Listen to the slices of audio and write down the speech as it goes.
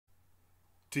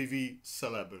TV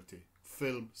celebrity,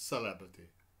 film celebrity,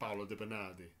 Paolo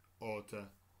Debernardi, author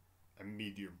and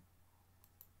medium.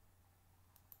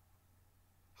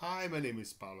 Hi, my name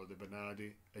is Paolo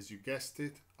Debernardi. As you guessed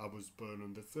it, I was born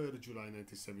on the 3rd of July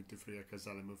 1973 at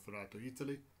Casale Monferrato,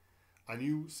 Italy. I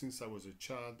knew since I was a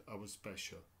child I was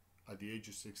special. At the age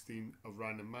of 16, I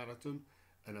ran a marathon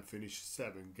and I finished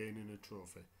 7th, gaining a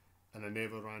trophy, and I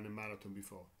never ran a marathon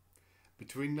before.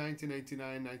 Between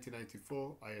 1989 and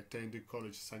 1994, I attended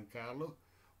College San Carlo,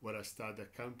 where I studied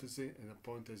accountancy and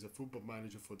appointed as a football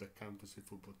manager for the accountancy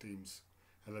football teams,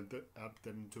 and I helped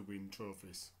them to win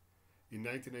trophies. In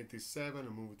 1987, I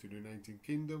moved to the United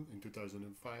Kingdom. In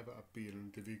 2005, I appeared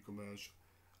on a TV commercial,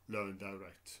 Learn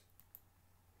Direct.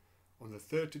 On the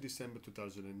 30th of December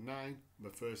 2009, my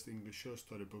first English short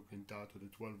story book entitled The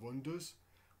 12 Wonders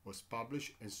was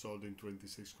published and sold in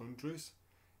 26 countries.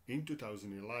 In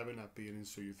 2011, I appeared in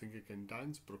So You Think I Can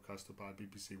Dance, broadcasted by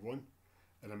BBC One,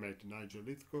 and I met Nigel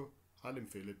Lythgoe, Alan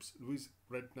Phillips, Louise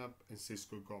Redknapp and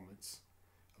Cisco Gomez.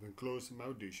 I've enclosed my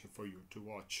audition for you to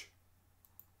watch.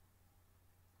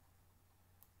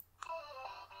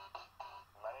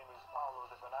 My name is Paolo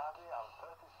Debernardi, I'm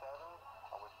 37,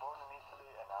 I was born in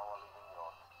Italy and now I live in New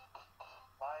York.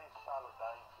 My style of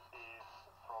dance is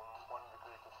from one of the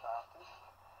greatest artists,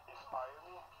 inspired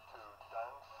me to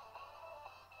dance.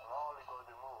 Not only got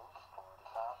the moves from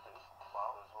this artist,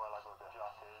 but as well I got the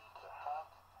jacket, the hat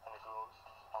and the gloves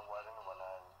I'm wearing when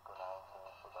I'm going out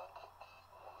for dancing.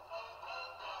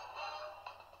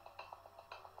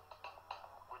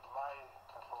 With my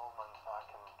performance I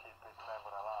can keep this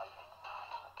memory alive.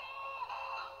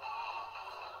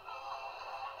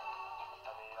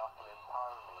 And it actually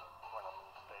empowers me when I'm on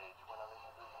stage, when I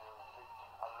listen to music.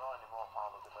 I'm not anymore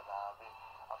Paolo Debernardi,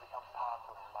 I become part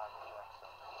of Michael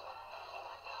Jackson.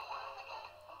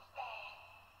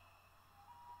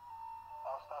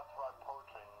 I started to write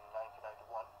poetry in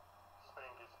 1991.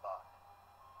 Spring is back.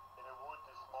 In a wood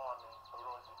this morning, a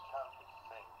rosy chanted to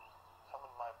sing. Some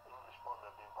of my English poems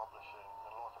have been published in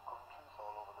a lot of countries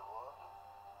all over the world.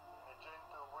 In a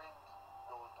gentle wind,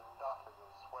 golden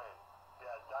daffodils sway. They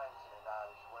are dancing in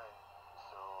Irish way.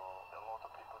 So a lot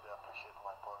of people, they appreciate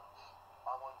my poems.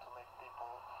 I want to make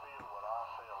people feel what I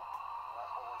feel. And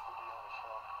that's what I want to be on the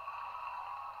show.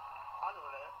 Hello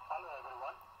there. Hello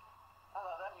everyone.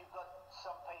 Hello then, you've got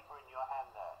some paper in your hand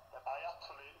there.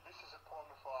 This is a poem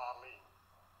for Arlene.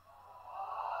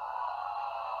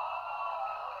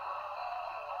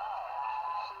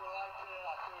 If she would like it,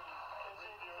 I could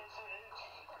read you on stage.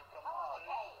 She could come on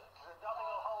stage.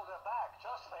 Nothing will hold her back,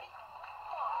 trust me.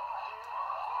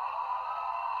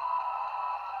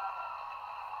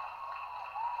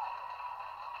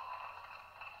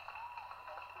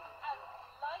 I'd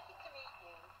like to meet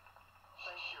you.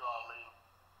 Thank you, Arlene.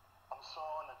 I'm so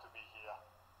honored to be here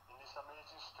in this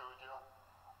amazing studio,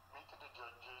 meeting the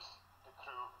judges, the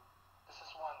crew. This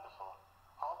is wonderful.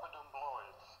 I hope I don't blow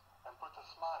it and put a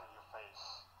smile on your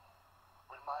face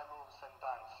with my moves and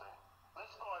dancing.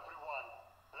 Let's go, everyone.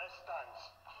 Let's dance.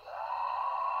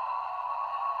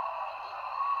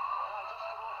 And I just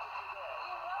wrote it today.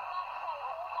 You wrote that play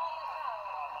all by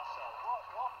yourself. By myself.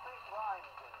 What big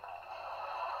rhymes in there?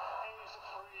 It is a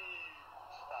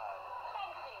freestyle.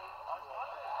 Thank you. I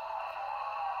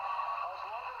was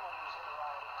wondering when you was going to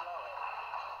rhyme with Chloe.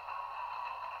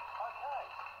 Okay,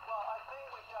 well I think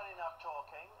we've done enough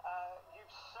talking.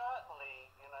 You've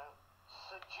certainly,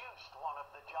 seduced one of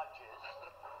the judges.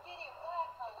 Did it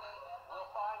work, Olivia?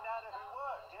 We'll find out if it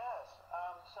worked, yes.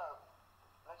 So,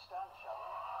 let's dance, shall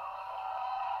we?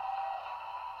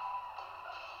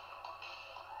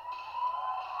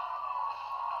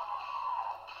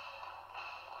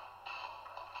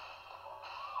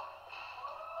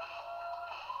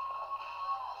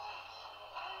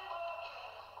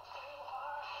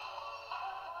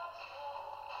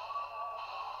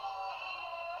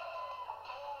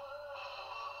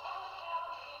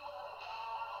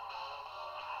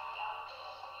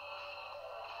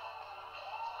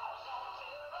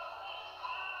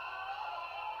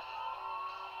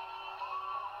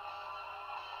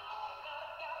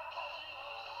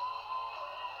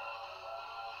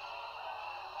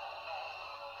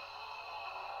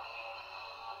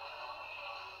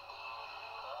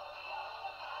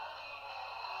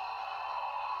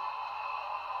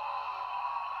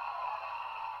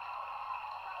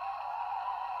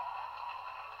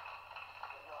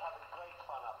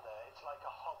 It's like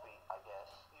a hobby, I guess.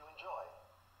 You enjoy?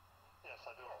 Yes,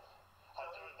 I do. Yes. I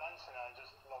do dancing, I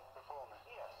just love performing.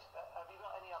 Yes. Have you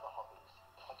got any other hobbies?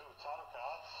 I do tarot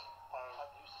cards.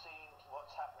 Have you seen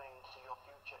what's happening to your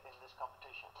future in this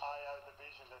competition? I have the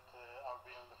vision that I'll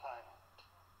be on the final.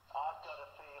 I've got a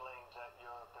feeling that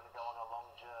you're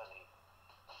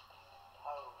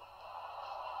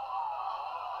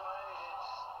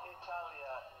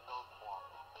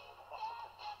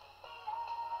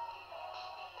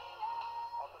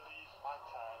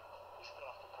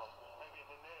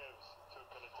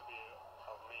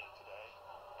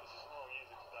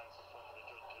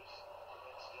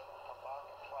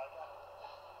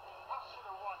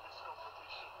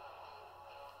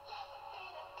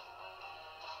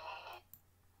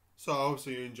So I hope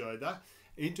you enjoyed that.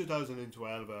 In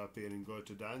 2012, I appeared in Go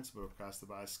to Dance, broadcasted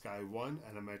by Sky One,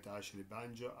 and I met Ashley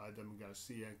Banjo, Adam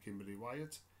Garcia, and Kimberly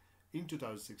Wyatt. In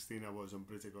 2016, I was on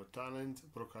British Got Talent,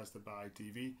 broadcasted by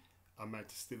ITV. I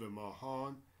met Stephen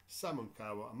Mulhern, Simon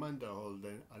Cowell, Amanda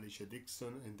Holden, Alicia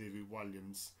Dixon, and David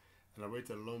Williams. And I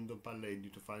waited at London Palladium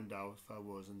to find out if I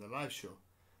was on the live show.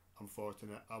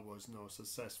 Unfortunately, I was not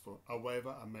successful.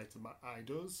 However, I met my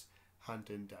idols,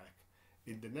 Hunt and Dak.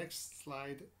 In the next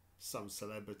slide, some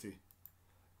celebrity.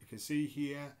 You can see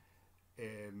here,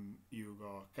 you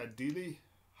got Cat Deeley,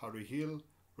 Harry Hill,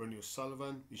 Ronnie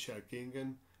O'Sullivan, Michelle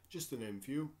Kingan, just to name a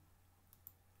few,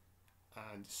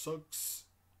 and Suggs,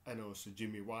 and also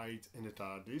Jimmy White and the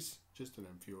TARDIS, just to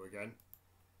name a few again.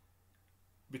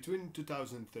 Between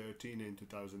 2013 and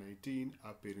 2018, I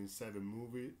appeared in 7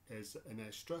 movies as an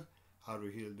extra: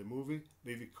 Harry Hill the movie,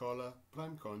 Vivi Collar,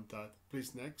 Prime Contact,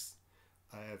 Please Next,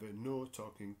 I Have a No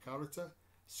Talking Character,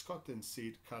 Scott and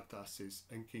Sid, Cartassis,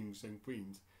 and Kings and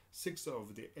Queens. 6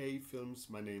 of the 8 films,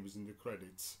 my name is in the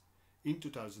credits. In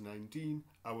 2019,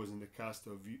 I was in the cast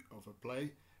of a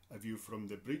play, A View from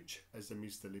the Bridge, as a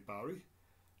Mr. Lipari,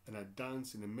 and I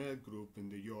danced in a male group in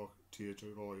the York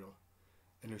Theatre Royal,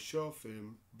 and a short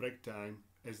film, Break Time,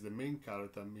 as the main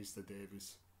character, Mr.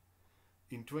 Davis.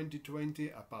 In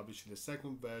 2020, I published the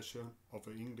second version of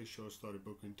an English short story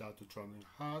book entitled Traveling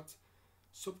Heart,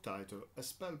 subtitled A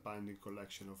Spellbinding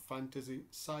Collection of Fantasy,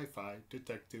 Sci-Fi,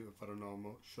 Detective and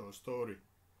Paranormal Short Story.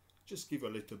 Just give a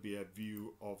little bit of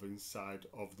view of inside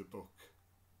of the book.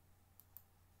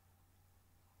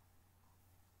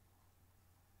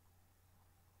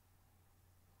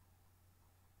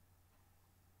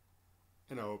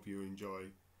 And I hope you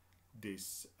enjoy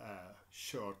this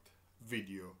short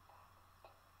video.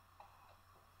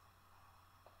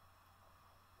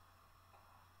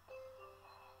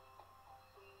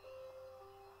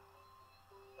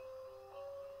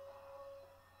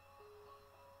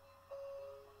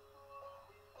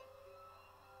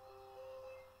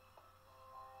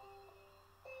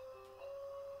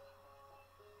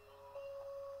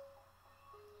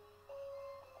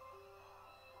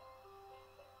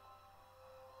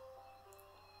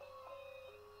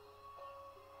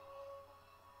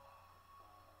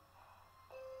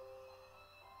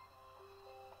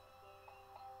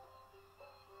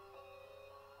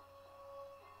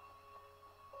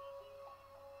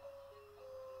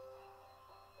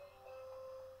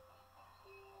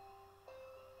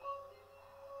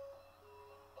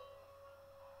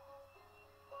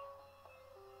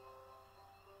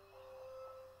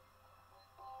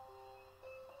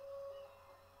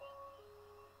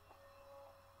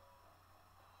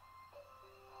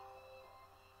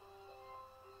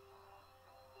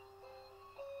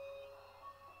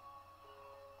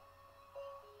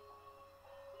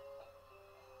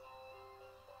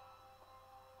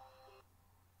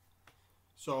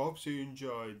 So I hope you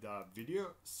enjoyed that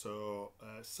video. So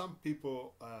some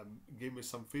people gave me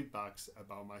some feedbacks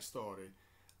about my story.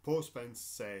 Paul Spence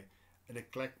say, an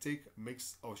eclectic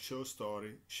mix of short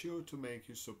story, sure to make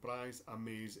you surprised,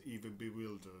 amazed, even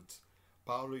bewildered.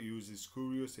 Paolo uses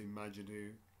curious,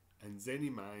 imaginative, and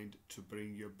zany mind to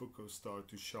bring your book of story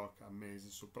to shock, amaze,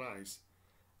 and surprise.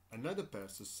 Another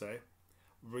person say,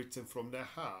 written from their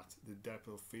heart, the depth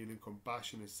of feeling,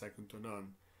 compassion is second to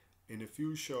none. In a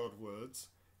few short words,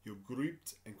 you're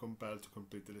gripped and compelled to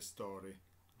complete the story.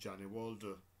 Johnny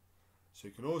Walder. So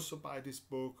you can also buy this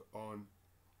book on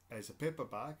as a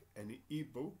paperback and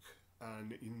ebook,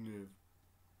 and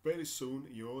very soon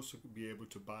you also be able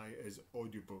to buy as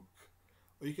audiobook.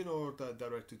 Or you can order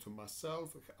directly to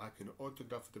myself. I can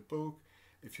autograph the book.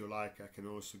 If you like, I can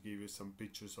also give you some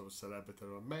pictures of celebrities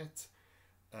I met.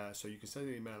 So you can send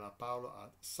an email at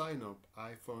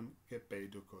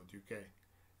paolo@signupiphone.uk.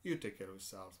 You take care of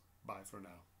yourself. Bye for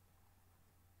now.